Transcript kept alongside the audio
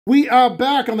We are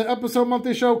back on the episode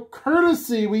monthly show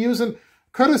courtesy. We're using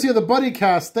courtesy of the Buddy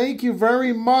Cast. Thank you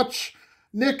very much,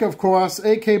 Nick, of course,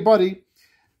 AK Buddy.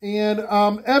 And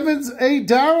Evans A.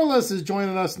 Darylis is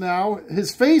joining us now.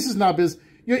 His face is not busy.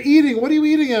 You're eating. What are you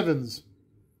eating, Evans?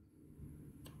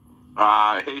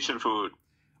 Haitian food.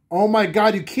 Oh my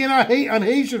God, you cannot hate on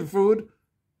Haitian food.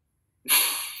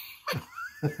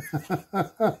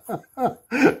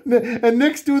 And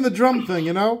Nick's doing the drum thing,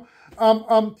 you know?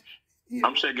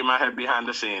 I'm shaking my head behind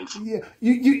the scenes. Yeah,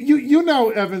 you know,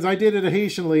 Evans, I dated a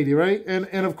Haitian lady, right?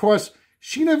 And of course,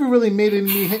 she never really made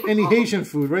any Haitian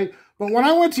food, right? But when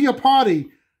I went to your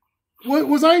party,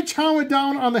 was I chowing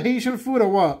down on the Haitian food or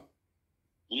what?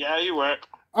 Yeah, you were.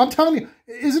 I'm telling you,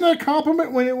 isn't it a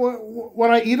compliment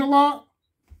when I eat a lot?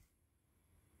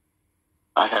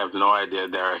 I have no idea,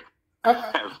 Derek. I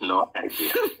have no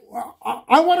idea.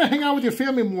 I want to hang out with your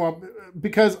family more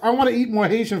because I want to eat more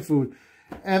Haitian food.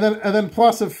 And then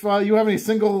plus, if you have any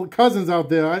single cousins out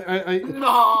there,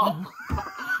 No,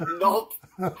 nope.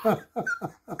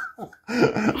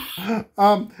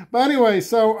 But anyway,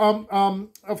 so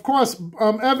of course,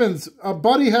 Evans,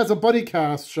 Buddy has a Buddy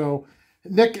Cast show,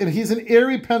 Nick, and he's in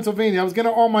Erie, Pennsylvania. I was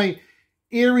getting all my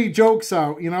Erie jokes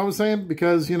out, you know what I'm saying?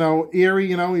 Because Erie,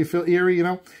 you feel Erie,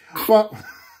 but.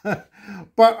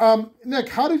 But Nick,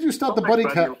 how did you start the Buddy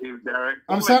Cast?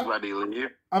 I'm sorry. Buddy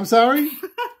leave. I'm sorry.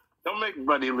 Don't make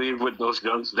Buddy leave with those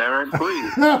jokes, Derek,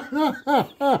 please. I'm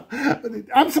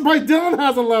surprised Dylan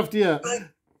hasn't left yet.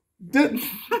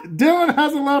 Dylan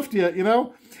hasn't left yet,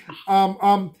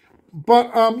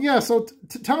 Yeah, so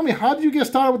tell me, how did you get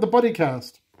started with the Buddy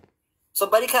Cast? So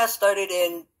Buddy Cast started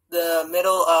in the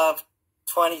middle of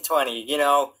 2020.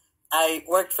 I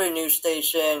worked for a news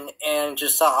station and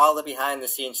just saw all the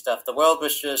behind-the-scenes stuff. The world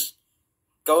was just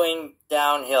going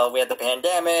downhill. We had the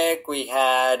pandemic. We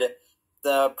had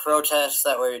the protests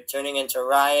that were turning into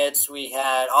riots. We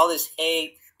had all this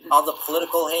hate, all the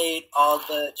political hate,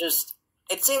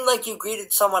 it seemed like you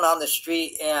greeted someone on the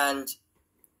street and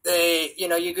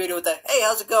you greeted with that, hey,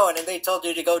 how's it going? And they told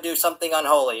you to go do something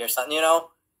unholy or something,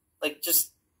 like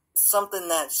just something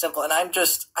that simple. And I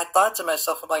thought to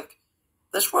myself, I'm like,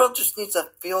 this world just needs a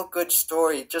feel-good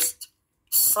story, just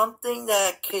something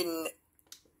that can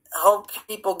help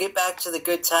people get back to the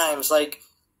good times, like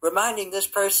reminding this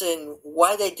person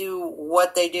why they do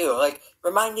what they do, like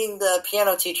reminding the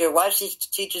piano teacher why she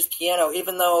teaches piano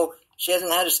even though she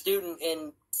hasn't had a student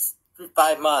in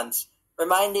 5 months,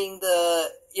 reminding the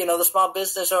small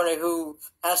business owner who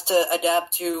has to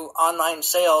adapt to online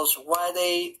sales why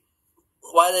they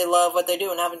love what they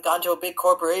do and haven't gone to a big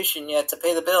corporation yet to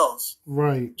pay the bills.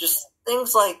 Right. Just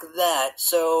things like that.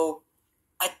 So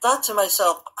I thought to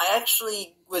myself, I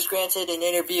actually was granted an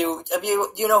interview.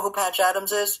 Do you know who Patch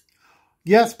Adams is?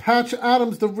 Yes, Patch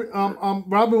Adams. The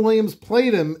Robin Williams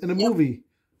played him in a movie.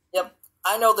 Yep,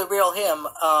 I know the real him.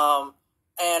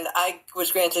 And I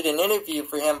was granted an interview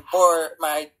for him for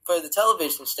the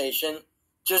television station,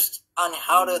 just on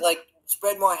how to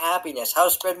spread more happiness, how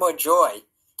to spread more joy,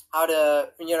 how to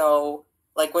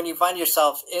like when you find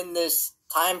yourself in this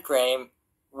time frame,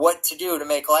 what to do to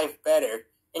make life better.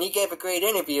 And he gave a great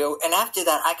interview, and after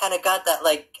that, I kind of got that,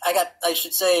 I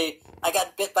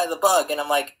got bit by the bug, and I'm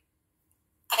like,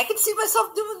 I can see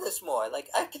myself doing this more. Like,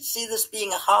 I could see this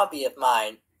being a hobby of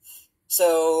mine.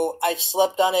 So I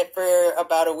slept on it for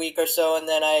about a week or so, and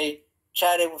then I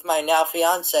chatted with my now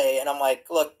fiance, and I'm like,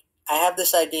 look, I have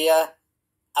this idea.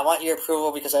 I want your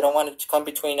approval because I don't want it to come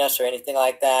between us or anything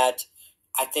like that.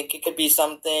 I think it could be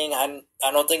something. I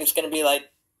don't think it's going to be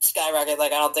skyrocket. I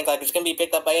don't think it's going to be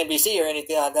picked up by NBC or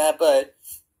anything like that. But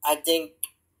I think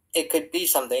it could be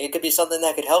something. It could be something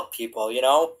that could help people.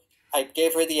 I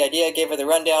gave her the idea. I gave her the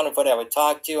rundown of what I would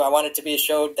talk to. I want it to be a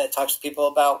show that talks to people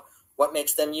about what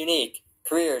makes them unique: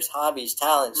 careers, hobbies,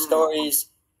 talents, stories,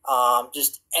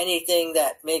 just anything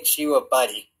that makes you a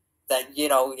buddy that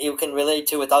you can relate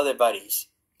to with other buddies.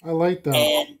 I like that.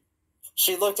 And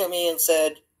she looked at me and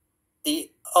said,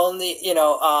 the only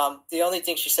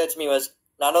thing she said to me was,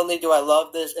 not only do I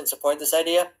love this and support this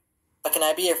idea, but can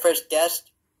I be your first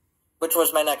guest? Which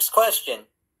was my next question.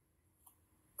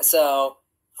 So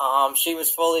she was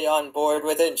fully on board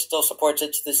with it and still supports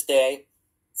it to this day.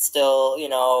 Still,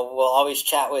 we'll always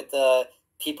chat with the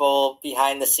people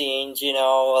behind the scenes,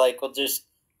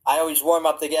 I always warm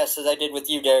up the guests as I did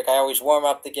with you, Derek. I always warm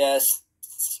up the guests.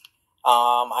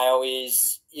 I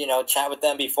always, chat with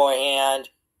them beforehand,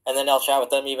 and then I'll chat with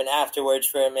them even afterwards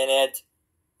for a minute.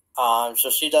 So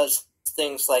she does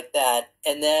things like that.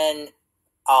 And then,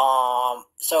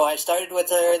 so I started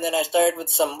with her, and then I started with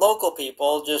some local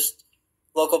people, just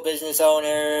local business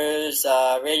owners,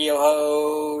 radio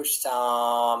hosts,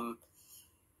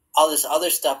 all this other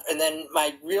stuff. And then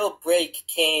my real break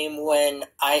came when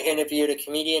I interviewed a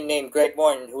comedian named Greg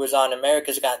Morton, who was on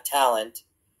America's Got Talent.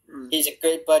 He's a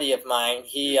great buddy of mine.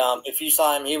 He, if you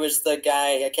saw him, he was the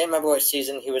guy, I can't remember what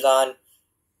season he was on,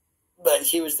 but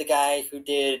he was the guy who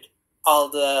did all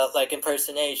the, like,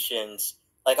 impersonations,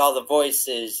 like all the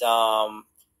voices. And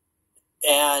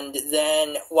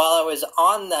then while I was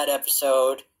on that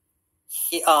episode,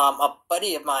 a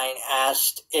buddy of mine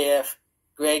asked if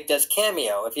Greg does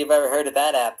Cameo, if you've ever heard of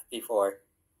that app before.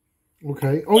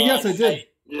 Okay. Oh, and yes, I did.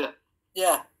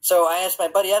 Yeah. So I asked my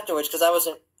buddy afterwards, because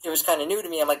it was kind of new to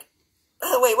me. I'm like, by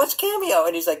the way, what's Cameo?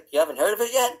 And he's like, you haven't heard of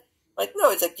it yet? I'm like,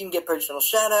 no. It's like, you can get personal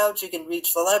shout-outs, you can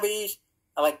reach celebrities.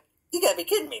 I'm like, you gotta be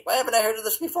kidding me. Why haven't I heard of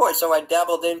this before? So I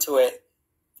dabbled into it.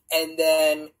 And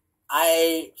then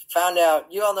I found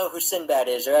out, you all know who Sinbad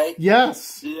is, right?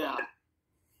 Yes. Yeah.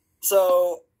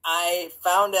 So I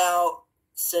found out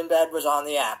Sinbad was on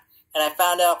the app. And I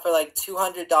found out for like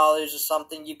 $200 or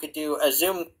something, you could do a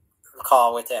Zoom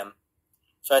call with him.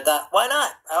 So I thought, why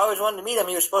not? I always wanted to meet him.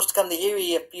 He was supposed to come to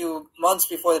Erie a few months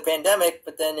before the pandemic,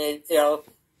 but then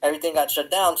everything got shut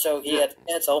down, so he had to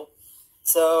cancel.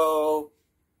 So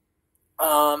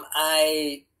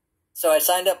I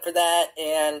signed up for that,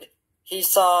 and he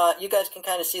saw. You guys can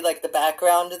kind of see like the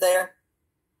background there.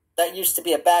 That used to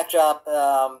be a backdrop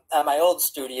at my old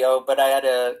studio, but I had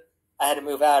to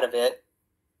move out of it,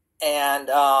 and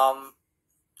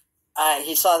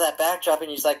he saw that backdrop,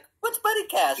 and he's like, "What's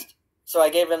BuddyCast?" So I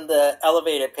gave him the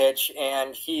elevator pitch,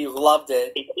 and he loved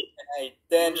it. And I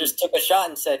then just took a shot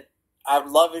and said, I'd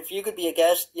love it if you could be a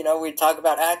guest. We'd talk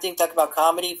about acting, talk about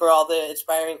comedy for all the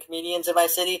aspiring comedians in my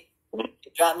city. He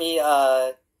dropped me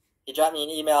an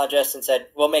email address and said,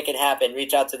 we'll make it happen.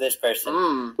 Reach out to this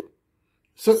person.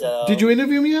 So did you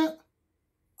interview me yet?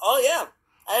 Oh, yeah.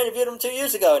 I interviewed him 2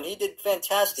 years ago, and he did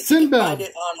fantastic. Sinbad.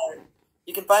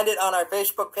 You can find it on our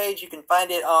Facebook page. You can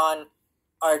find it on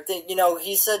our thing.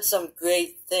 He said some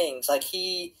great things.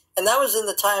 And that was in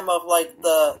the time of like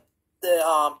the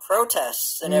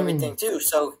protests and everything too.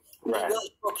 So he really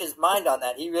spoke his mind on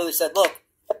that. He really said, "Look,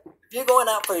 if you're going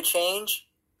out for a change,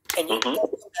 and you come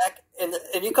back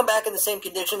and you come back in the same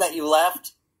condition that you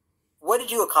left, what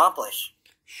did you accomplish?"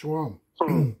 Sure.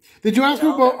 Did you ask me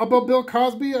about Bill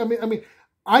Cosby? I mean,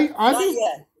 not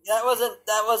yet.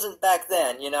 That wasn't back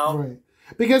then. Right.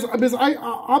 Because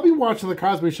I'll be watching the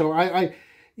Cosby Show.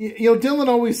 Dylan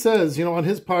always says, on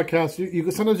his podcast,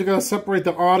 you sometimes you got to separate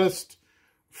the artist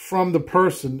from the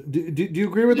person. Do you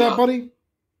agree with that, buddy?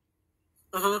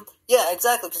 Mm-hmm. Yeah,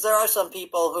 exactly. Because there are some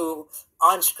people who,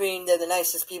 on screen, they're the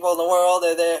nicest people in the world.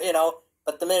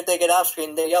 But the minute they get off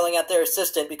screen, they're yelling at their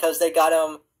assistant because they got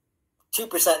them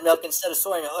 2% milk instead of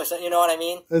soy milk. You know what I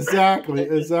mean? Exactly.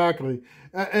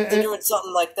 They're doing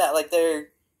something like that. Like they're,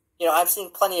 I've seen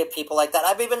plenty of people like that.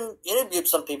 I've even interviewed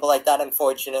some people like that,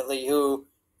 unfortunately, who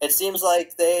it seems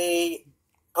like they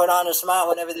put on a smile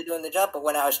whenever they're doing the job. But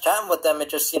when I was chatting with them, it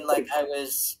just seemed like I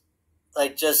was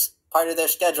like just part of their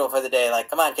schedule for the day. Like,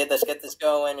 come on, kid, let's get this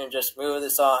going and just move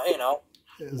this on.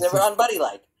 They were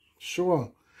unbuddy-like.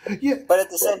 Sure. Yeah. But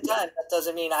at the same time, that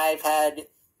doesn't mean I've had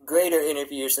greater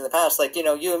interviews in the past. Like,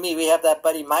 you and me, we have that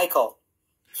buddy Michael.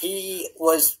 He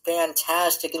was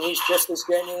fantastic, and he's just as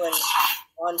genuine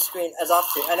on screen as off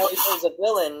screen. I know he plays a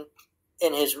villain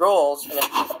in his roles,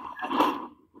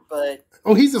 but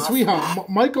he's a sweetheart.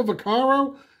 Michael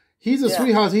Vaccaro, he's a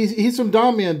sweetheart. He's from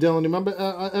Down Man, Dylan. Remember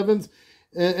Evans?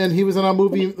 And he was in our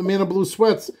movie The Man in Blue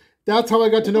Sweats. That's how I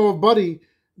got to know of Buddy,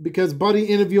 because Buddy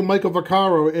interviewed Michael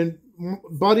Vaccaro, and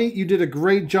Buddy, you did a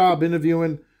great job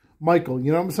interviewing Michael.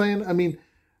 You know what I'm saying? I mean,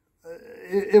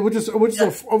 it was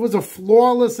a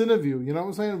flawless interview. You know what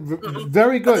I'm saying?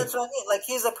 Very good. But that's what I mean. Like,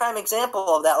 he's a prime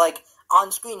example of that. Like,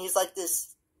 on screen, he's like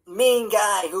this mean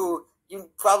guy who you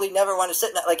probably never want to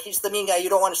sit next. Like, he's the mean guy you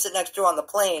don't want to sit next to on the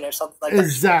plane or something like that.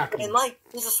 Exactly. And like,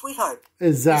 he's a sweetheart.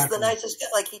 Exactly. He's the nicest guy.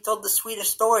 Like, he told the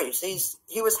sweetest stories.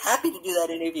 He was happy to do that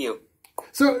interview.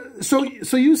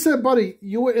 So you said, Buddy,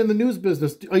 you were in the news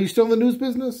business. Are you still in the news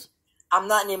business? I'm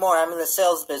not anymore. I'm in the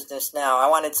sales business now. I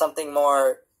wanted something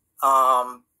more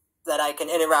that I can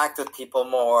interact with people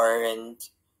more and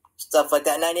stuff like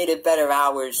that. And I needed better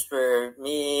hours for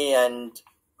me and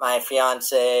my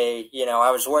fiance.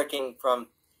 I was working from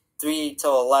 3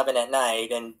 till 11 at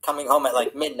night and coming home at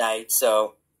like midnight.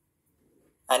 So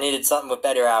I needed something with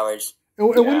better hours. And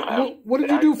what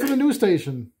did you do for the news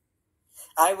station?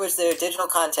 I was their digital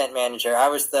content manager. I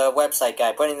was the website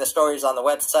guy, putting the stories on the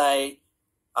website,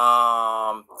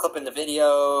 clipping the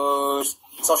videos,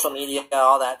 social media,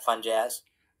 all that fun jazz.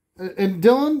 And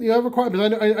Dylan, you have a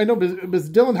question? I know, because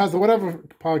Dylan has the Whatever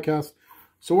podcast.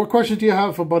 So what questions do you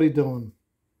have for Buddy Dylan?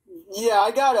 Yeah,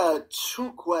 I got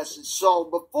two questions. So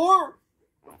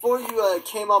before you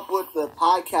came up with the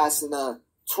podcast in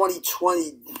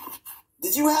 2020,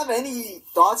 did you have any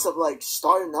thoughts of like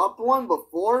starting up one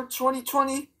before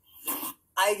 2020?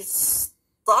 I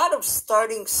thought of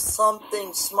starting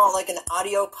something small, like an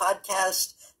audio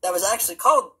podcast that was actually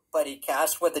called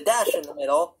BuddyCast with a dash in the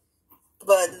middle.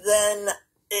 But then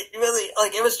it really,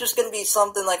 like, it was just going to be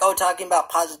something like, talking about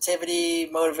positivity,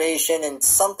 motivation, and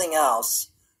something else.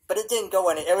 But it didn't go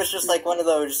in it. It was just like one of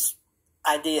those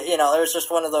ideas, it was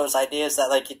just one of those ideas that,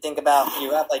 like, you think about,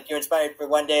 you're inspired for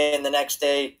one day, and the next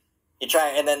day you try,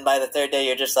 and then by the third day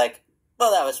you're just like,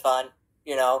 well, that was fun,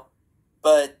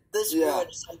 But this grew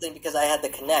into something because I had the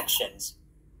connections.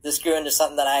 This grew into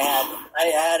something that I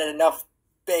had enough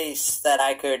base that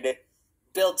I could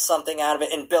build something out of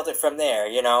it and build it from there,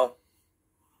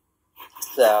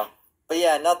 So, but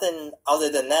yeah, nothing other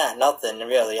than that, nothing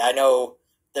really. I know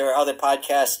there are other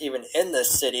podcasts even in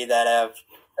this city that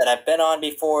I've been on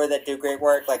before that do great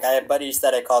work. Like I have buddies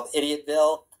that I called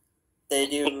Idiotville. They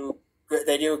do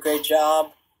a great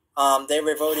job. They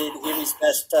were voted Erie's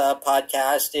best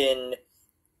podcast in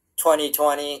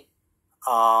 2020.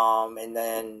 And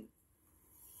then,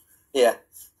 yeah,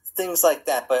 things like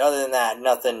that. But other than that,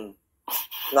 nothing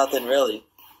really.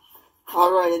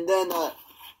 All right, and then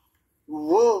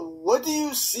what do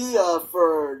you see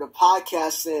for the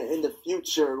podcast in the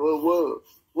future? What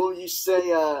will you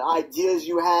say ideas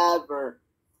you have, or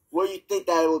where you think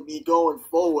that it will be going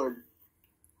forward?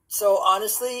 So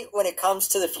honestly, when it comes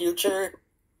to the future,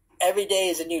 every day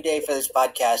is a new day for this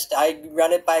podcast. I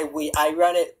run it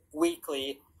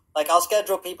weekly. Like I'll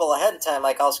schedule people ahead of time.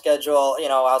 Like I'll schedule,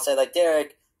 I'll say like,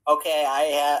 Derek,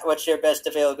 okay, what's your best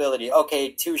availability?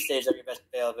 Okay, Tuesdays are your best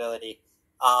availability.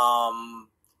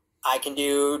 I can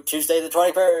do Tuesday the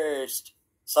 21st,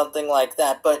 something like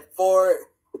that. But for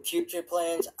future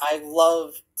plans, I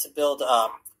love to build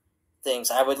up things.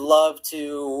 I would love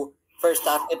to first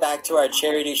off get back to our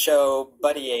charity show,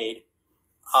 Buddy Aid.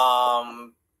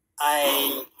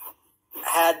 I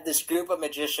had this group of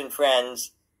magician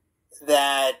friends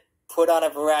that put on a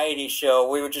variety show.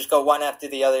 We would just go one after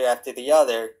the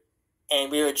other,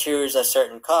 and we would choose a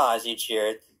certain cause each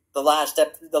year. The last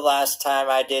time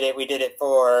I did it, we did it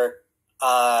for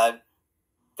a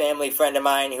family friend of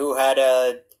mine who had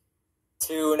a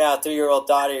 3-year-old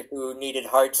daughter who needed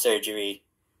heart surgery.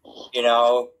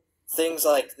 Things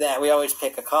like that. We always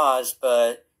pick a cause,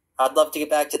 but I'd love to get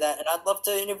back to that, and I'd love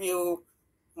to interview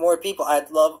more people. I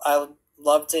would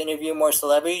love to interview more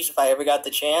celebrities if I ever got the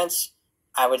chance.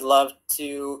 I would love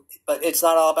to, but it's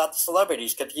not all about the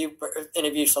celebrities. Because if you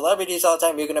interview celebrities all the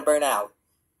time, you're going to burn out.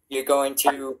 You're going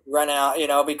to run out,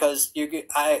 because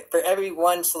for every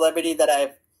one celebrity that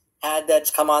I've had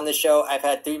that's come on the show, I've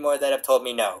had 3 more that have told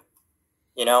me no.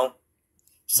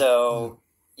 So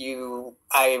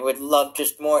I would love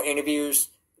just more interviews,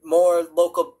 more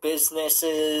local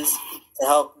businesses to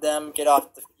help them get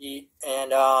off the feet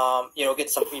and, get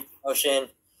some free promotion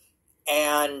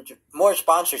and more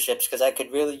sponsorships because I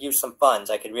could really use some funds.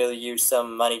 I could really use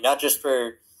some money, not just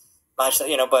for myself,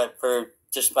 but for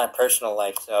just my personal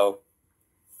life. So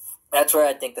that's where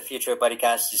I think the future of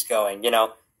BuddyCast is going.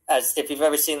 As if you've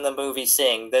ever seen the movie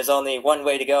Sing, there's only one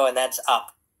way to go, and that's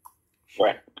up.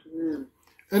 Right. And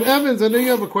Evans, I know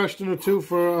you have a question or two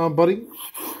for Buddy.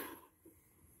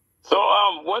 So,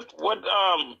 what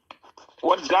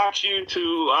got you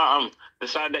to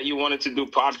decide that you wanted to do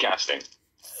podcasting?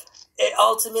 It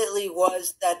ultimately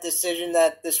was that decision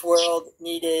that this world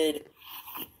needed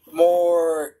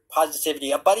more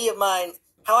positivity. A buddy of mine,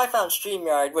 how I found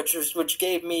StreamYard, which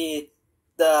gave me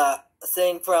the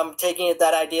thing from taking it,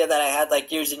 that idea that I had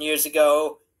like years and years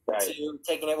ago, right, to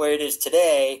taking it where it is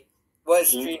today,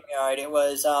 was StreamYard. It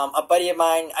was a buddy of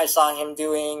mine. I saw him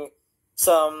doing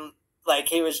some, like,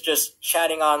 he was just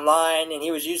chatting online, and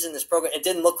he was using this program. It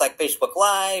didn't look like Facebook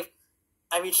Live.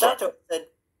 I reached out to him and said,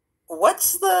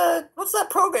 what's that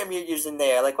program you're using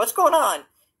there? Like, what's going on?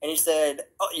 And he said,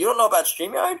 oh, you don't know about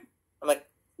StreamYard? I'm like,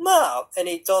 no. And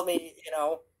he told me,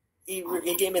 he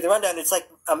gave me the rundown. It's like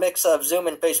a mix of Zoom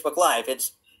and Facebook Live.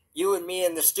 It's you and me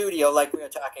in the studio like we are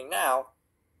talking now,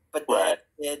 but then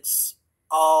it's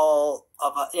all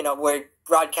of we're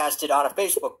broadcasted on a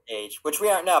Facebook page, which we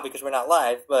aren't now because we're not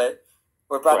live, but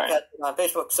we're broadcasted on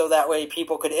Facebook, so that way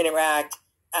people could interact,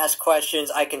 ask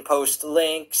questions. I can post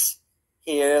links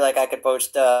here, like I could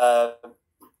post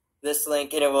this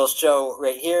link, and it will show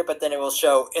right here, but then it will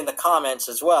show in the comments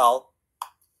as well.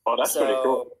 Oh, that's pretty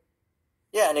cool.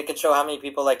 Yeah, and it can show how many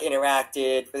people like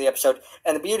interacted for the episode.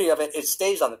 And the beauty of it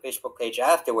stays on the Facebook page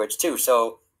afterwards too.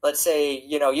 So let's say,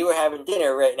 you were having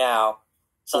dinner right now,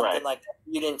 something like that,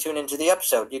 you didn't tune into the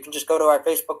episode. You can just go to our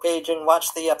Facebook page and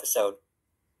watch the episode.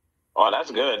 Oh,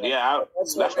 that's good. Yeah,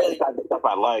 that's really the type of stuff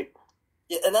I like.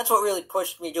 Yeah, and that's what really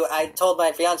pushed me to it. I told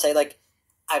my fiance, like,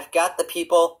 I've got the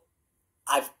people,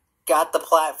 I've got the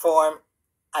platform,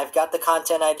 I've got the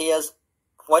content ideas.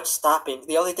 What's stopping?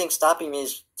 The only thing stopping me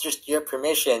is just your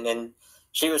permission, and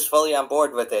she was fully on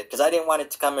board with it because I didn't want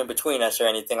it to come in between us or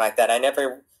anything like that.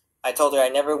 I told her I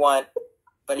never want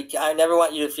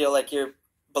you to feel like you're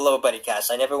below BuddyCast.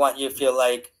 I never want you to feel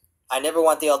like I never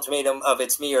want the ultimatum of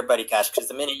it's me or BuddyCast, because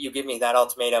the minute you give me that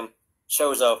ultimatum,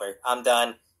 show's over. I'm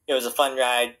done. It was a fun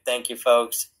ride. Thank you,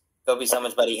 folks. Go be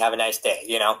someone's buddy. Have a nice day.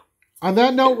 You know. On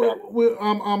that note,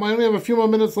 I only have a few more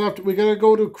minutes left. We got to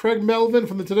go to Craig Melvin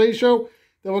from the Today Show.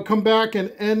 Then we'll come back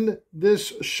and end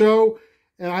this show.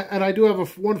 And I do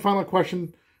have one final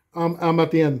question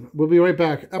at the end. We'll be right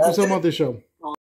back. Episode 1 of the show.